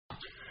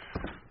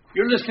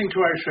You're listening to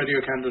Irish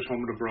Radio Canada's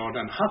Home and Abroad,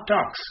 and Hot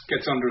Docs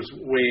gets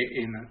underway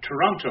in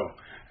Toronto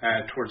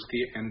towards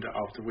the end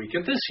of the week.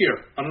 And this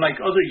year, unlike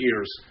other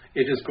years,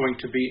 it is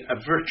going to be a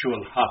virtual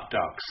Hot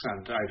Docs,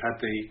 and I've had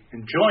the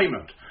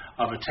enjoyment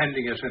of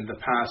attending it in the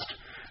past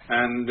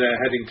and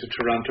heading to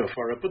Toronto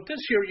for it. But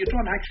this year, you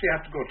don't actually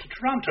have to go to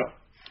Toronto,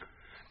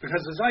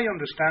 because as I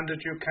understand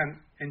it, you can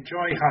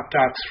enjoy Hot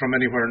Docs from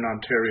anywhere in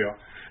Ontario.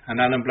 And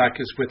Alan Black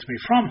is with me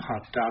from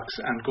Hot Docs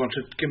and going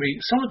to give me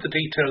some of the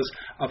details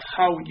of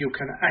how you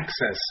can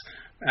access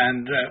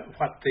and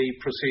what the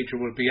procedure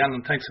will be.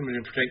 Alan, thanks a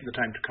million for taking the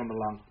time to come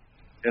along.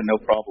 Yeah,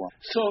 no problem.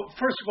 So,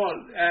 first of all,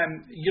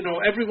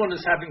 everyone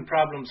is having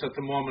problems at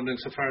the moment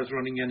insofar as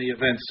running any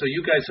events. So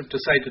you guys have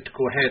decided to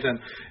go ahead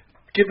and,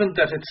 given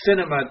that it's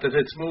cinema, that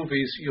it's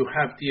movies, you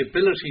have the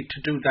ability to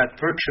do that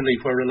virtually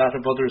where a lot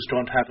of others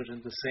don't have it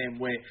in the same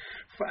way.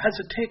 Has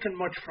it taken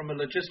much from a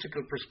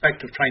logistical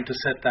perspective trying to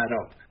set that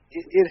up?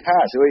 It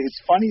has.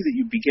 It's funny that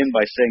you begin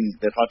by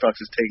saying that Hot Docs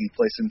is taking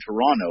place in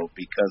Toronto,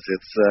 because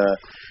it's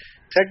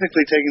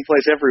technically taking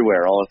place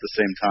everywhere all at the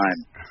same time.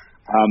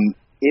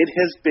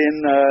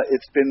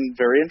 It's been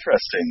very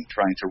interesting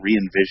trying to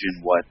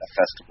re-envision what a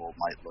festival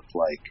might look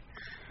like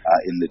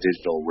in the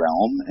digital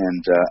realm.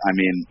 And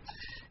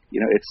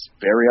it's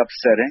very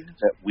upsetting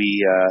that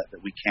we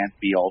can't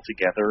be all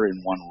together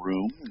in one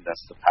room, and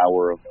that's the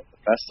power of the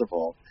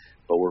festival.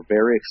 But we're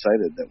very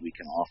excited that we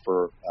can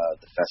offer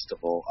the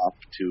festival up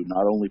to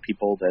not only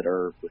people that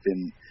are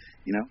within,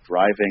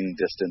 driving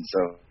distance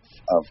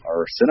of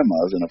our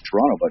cinemas and of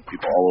Toronto, but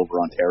people all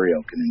over Ontario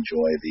can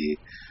enjoy the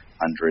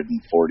 140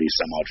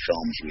 some odd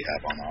films we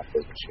have on offer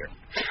this year.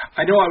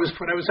 I know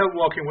when I was out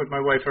walking with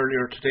my wife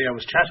earlier today, I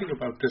was chatting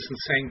about this and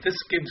saying this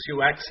gives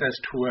you access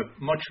to a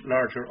much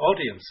larger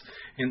audience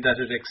in that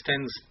it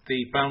extends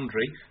the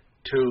boundary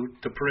to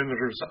the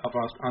perimeters of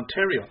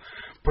Ontario.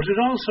 But it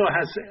also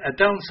has a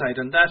downside,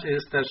 and that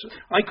is that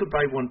I could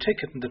buy one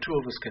ticket and the two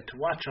of us get to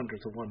watch under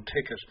the one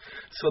ticket.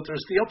 So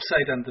there's the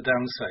upside and the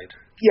downside.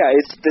 Yeah,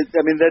 it's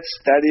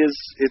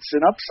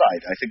an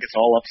upside. I think it's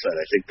all upside.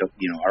 I think that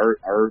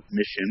our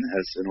mission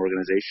as an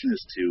organization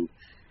is to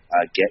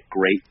get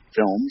great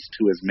films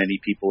to as many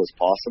people as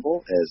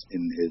possible,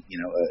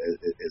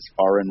 as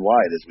far and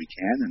wide as we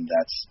can, and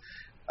that's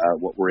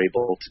what we're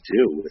able to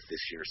do with this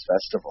year's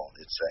festival.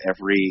 It's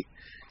every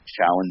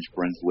challenge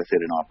brings with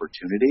it an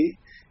opportunity,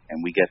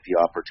 and we get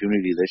the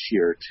opportunity this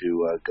year to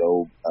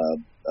go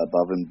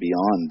above and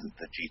beyond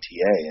the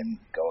GTA and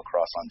go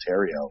across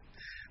Ontario.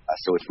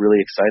 So it's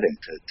really exciting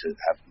to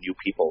have new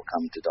people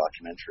come to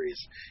documentaries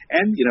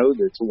and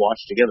to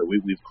watch together.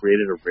 We've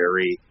created a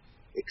very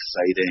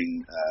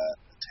exciting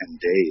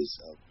 10 days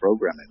of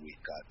programming.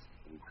 We've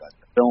got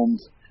the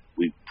films.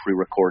 We've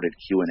pre-recorded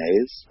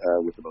Q&As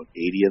with about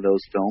 80 of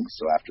those films.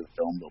 So after the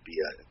film, there'll be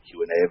a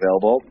Q&A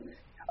available.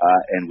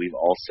 And we've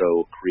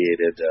also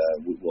created,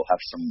 we'll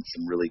have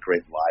some really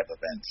great live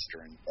events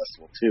during the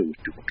festival too,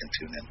 which people can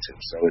tune into.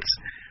 So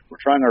we're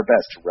trying our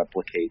best to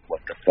replicate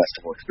what the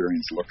festival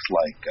experience looks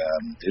like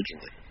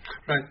digitally.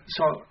 Right.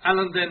 So,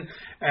 Alan, then,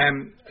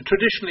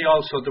 traditionally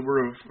also there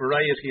were a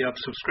variety of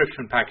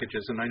subscription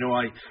packages, and I know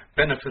I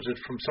benefited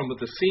from some of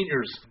the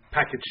seniors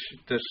package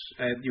that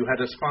you had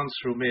a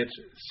sponsor who made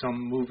some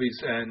movies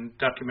and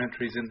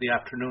documentaries in the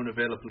afternoon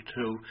available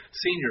to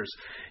seniors.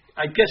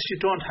 I guess you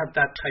don't have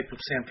that type of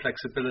same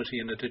flexibility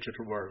in a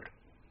digital world.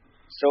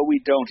 So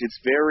we don't.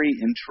 It's very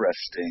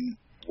interesting.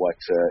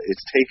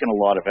 It's taken a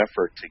lot of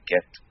effort to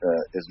get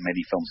as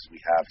many films as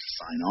we have to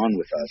sign on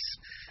with us.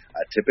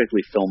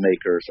 Typically,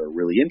 filmmakers are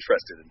really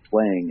interested in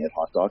playing at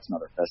Hot Docs and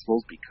other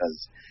festivals because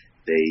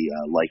they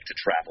like to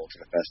travel to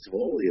the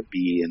festival,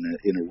 be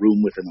in a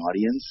room with an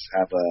audience,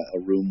 have a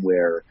room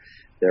where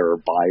there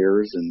are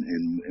buyers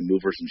and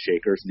movers and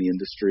shakers in the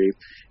industry.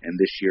 And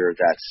this year,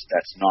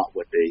 that's not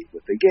what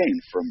they gain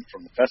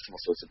from the festival.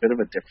 So it's a bit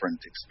of a different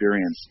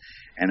experience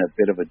and a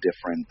bit of a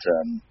different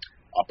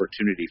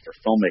opportunity for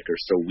filmmakers.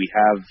 So we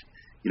have.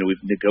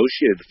 We've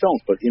negotiated the films,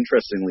 but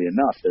interestingly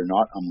enough, they're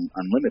not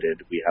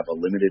unlimited. We have a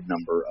limited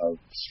number of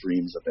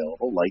streams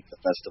available, like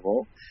the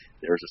festival.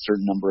 There's a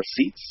certain number of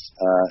seats,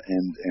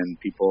 and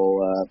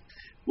people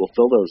will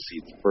fill those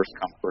seats first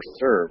come, first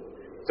serve.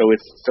 So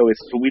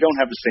we don't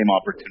have the same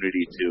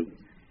opportunity to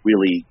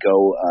really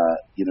go,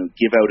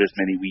 give out as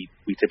many.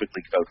 We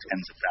typically give out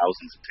tens of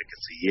thousands of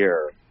tickets a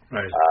year.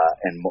 Right.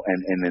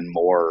 And then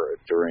more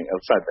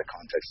outside the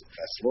context of the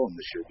festival. And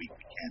this year we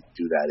can't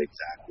do that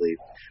exactly.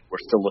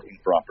 We're still looking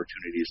for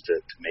opportunities to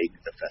make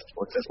the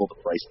festival accessible.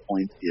 The price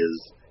point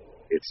is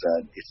it's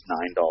 $9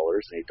 and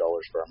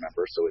 $8 for our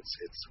members, so it's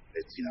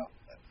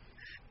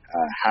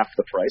half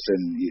the price.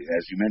 And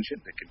as you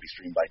mentioned, it can be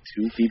streamed by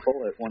 2 people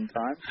at one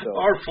time. So,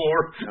 or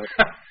 4.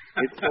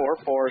 It's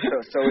 4.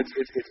 So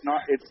it's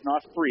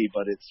not free,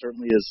 but it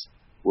certainly is.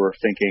 We're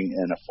thinking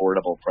an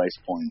affordable price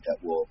point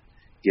that will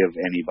give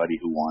anybody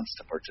who wants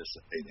to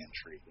participate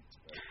entry.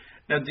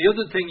 Now, the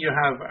other thing you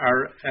have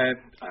are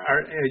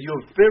you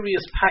have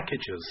various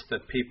packages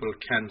that people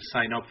can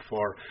sign up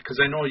for, because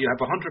I know you have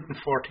 140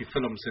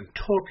 films in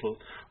total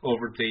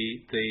over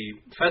the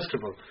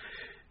festival.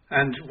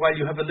 And while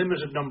you have a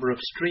limited number of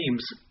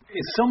streams,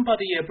 is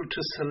somebody able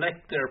to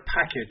select their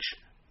package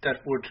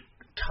that would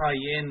tie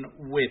in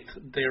with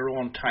their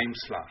own time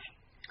slot?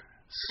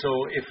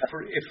 So if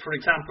for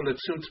example, it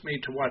suits me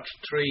to watch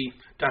 3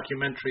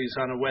 documentaries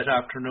on a wet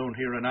afternoon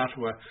here in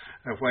Ottawa,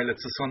 while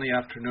it's a sunny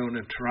afternoon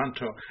in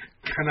Toronto,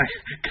 can I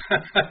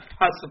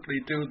possibly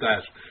do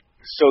that?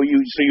 So you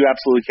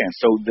absolutely can.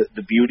 So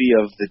the beauty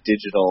of the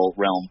digital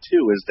realm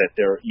too is that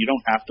you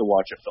don't have to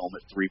watch a film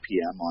at 3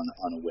 p.m.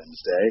 on a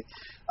Wednesday.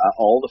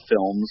 All the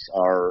films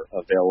are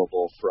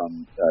available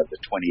from the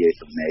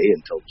 28th of May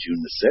until June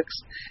the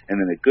 6th,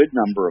 and then a good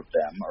number of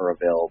them are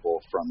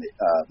available from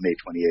May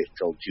 28th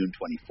till June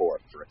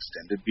 24th for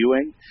extended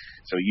viewing.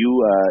 So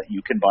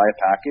you can buy a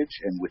package,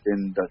 and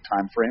within the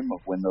time frame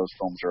of when those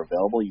films are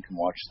available, you can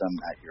watch them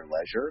at your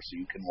leisure. So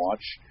you can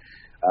watch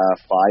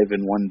 5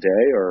 in one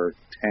day, or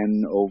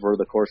 10 over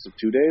the course of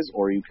 2 days,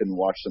 or you can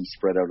watch them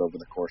spread out over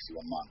the course of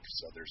a month.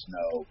 So there's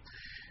no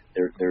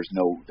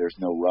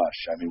rush.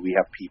 I mean, we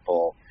have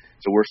people.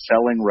 So we're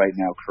selling right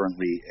now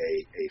currently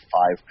a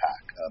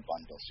 5-pack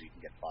bundle, so you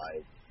can get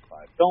five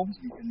films.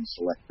 You can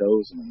select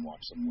those and then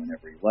watch them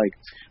whenever you like.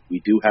 We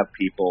do have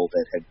people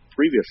that had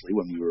previously,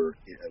 when we were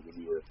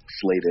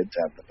slated to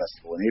have the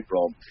festival in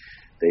April,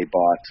 they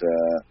bought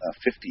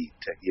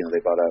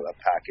they bought a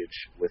package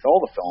with all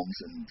the films,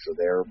 and so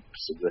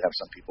they have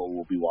some people who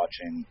will be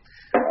watching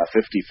 50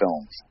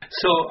 films.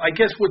 So I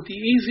guess would the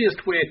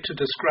easiest way to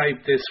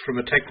describe this from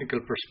a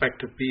technical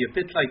perspective be a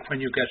bit like when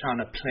you get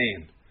on a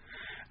plane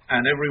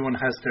and everyone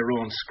has their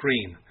own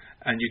screen,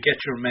 and you get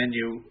your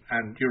menu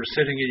and you're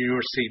sitting in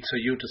your seat,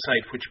 so you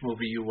decide which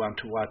movie you want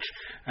to watch,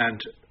 and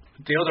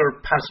the other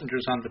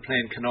passengers on the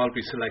plane can all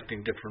be selecting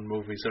different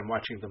movies and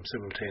watching them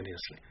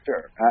simultaneously.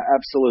 Sure,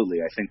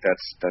 absolutely. I think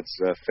that's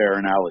a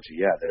fair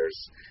analogy. Yeah,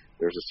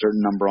 there's a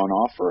certain number on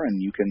offer, and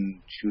you can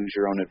choose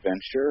your own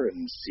adventure and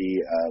see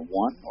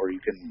 1, or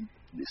you can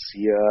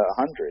see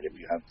 100 if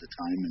you have the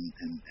time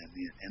and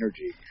the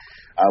energy.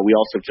 We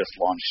also just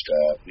launched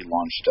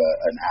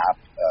an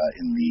app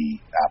in the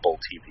Apple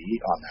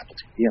TV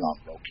and on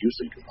Roku,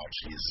 so you can watch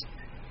these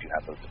if you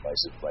have those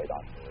devices right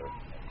on your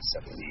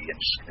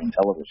 70-inch screen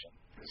television.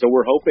 So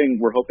we're hoping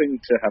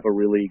to have a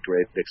really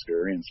great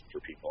experience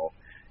for people.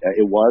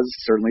 It was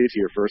certainly, to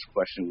your first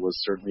question, was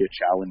certainly a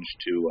challenge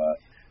to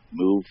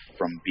move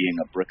from being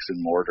a bricks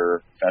and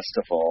mortar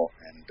festival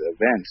and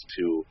event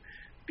to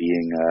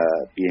being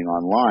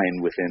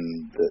online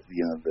within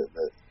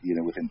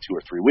within 2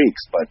 or 3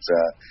 weeks. But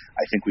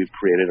I think we've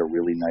created a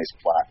really nice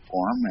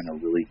platform and a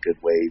really good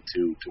way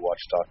to watch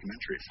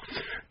documentaries.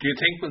 Do you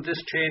think will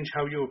this change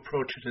how you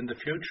approach it in the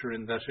future,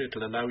 in that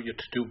it'll allow you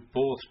to do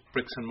both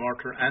bricks and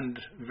mortar and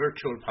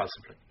virtual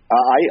possibly?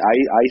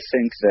 I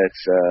think that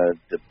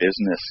the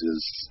business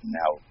is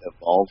now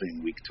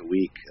evolving week to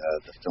week.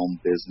 The film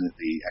business,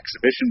 the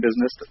exhibition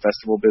business, the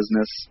festival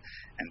business,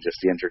 and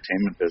just the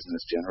entertainment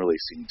business generally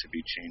seem to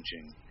be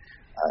changing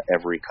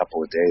every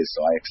couple of days. So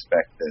I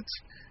expect that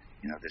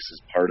this is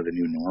part of the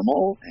new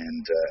normal.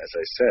 And as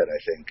I said, I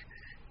think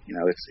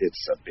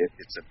it's a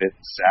bit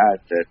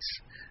sad that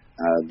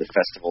the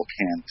festival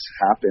can't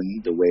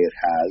happen the way it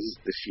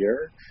has this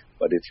year,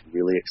 but it's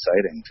really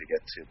exciting to get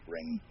to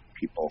bring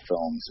people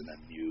films in a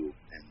new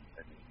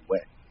way.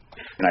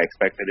 And I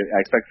expect that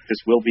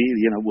this will be,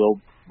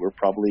 we're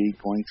probably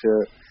going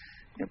to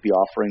be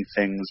offering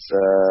things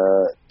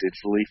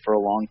digitally for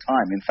a long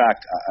time. In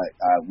fact,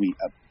 we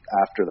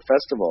after the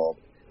festival,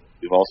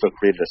 we've also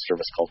created a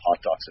service called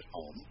Hot Docs at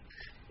Home,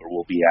 where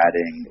we'll be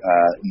adding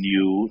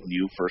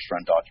new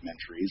first-run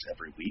documentaries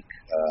every week,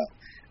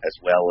 as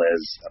well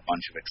as a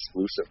bunch of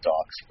exclusive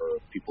docs for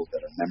people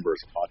that are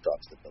members of Hot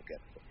Docs that they'll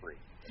get for free.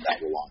 And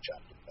that will launch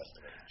after the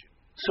festival.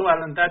 So,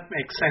 Alan, that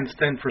makes sense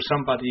then for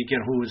somebody,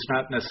 again, who is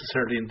not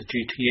necessarily in the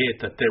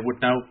GTA, that there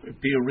would now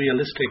be a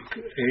realistic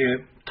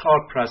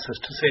thought process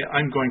to say,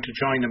 I'm going to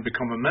join and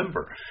become a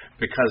member,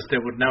 because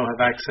they would now have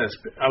access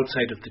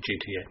outside of the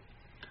GTA.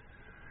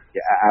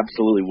 Yeah,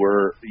 absolutely.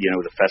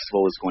 The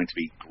festival is going to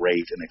be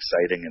great and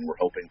exciting, and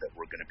we're hoping that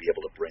we're going to be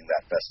able to bring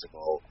that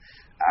festival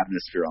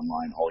atmosphere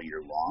online all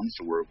year long.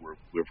 So we're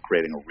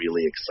creating a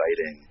really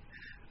exciting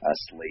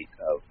slate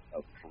of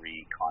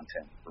free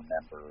content for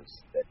members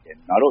that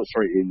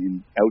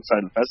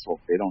outside of the festival.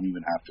 They don't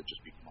even have to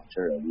just be from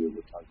Ontario. We were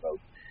talking about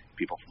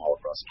people from all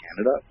across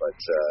Canada, but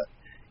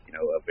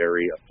a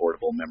very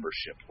affordable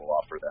membership will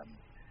offer them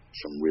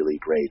some really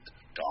great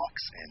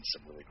docs and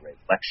some really great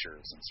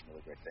lectures and some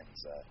really great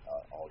things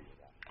all year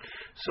long.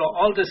 So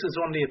all this is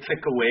only a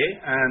click away,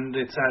 and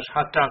it's at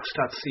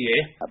hotdocs.ca.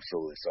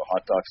 Absolutely. So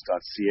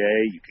hotdocs.ca.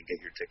 You can get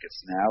your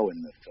tickets now,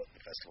 and the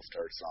festival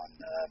starts on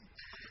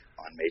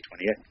May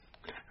 28th.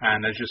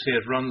 And as you say,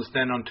 it runs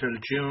then until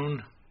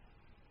June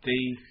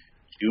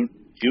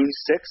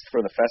 6th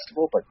for the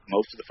festival, but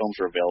most of the films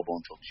are available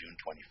until June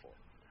 24th.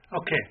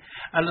 Okay.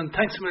 Alan,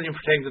 thanks a million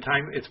for taking the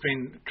time. It's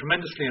been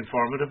tremendously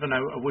informative, and I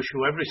wish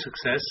you every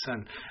success,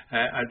 and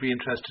I'd be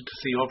interested to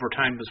see over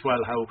time as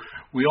well how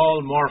we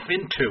all morph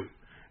into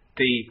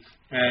the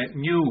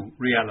new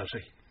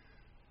reality.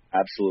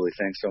 Absolutely.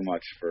 Thanks so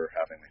much for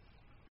having me.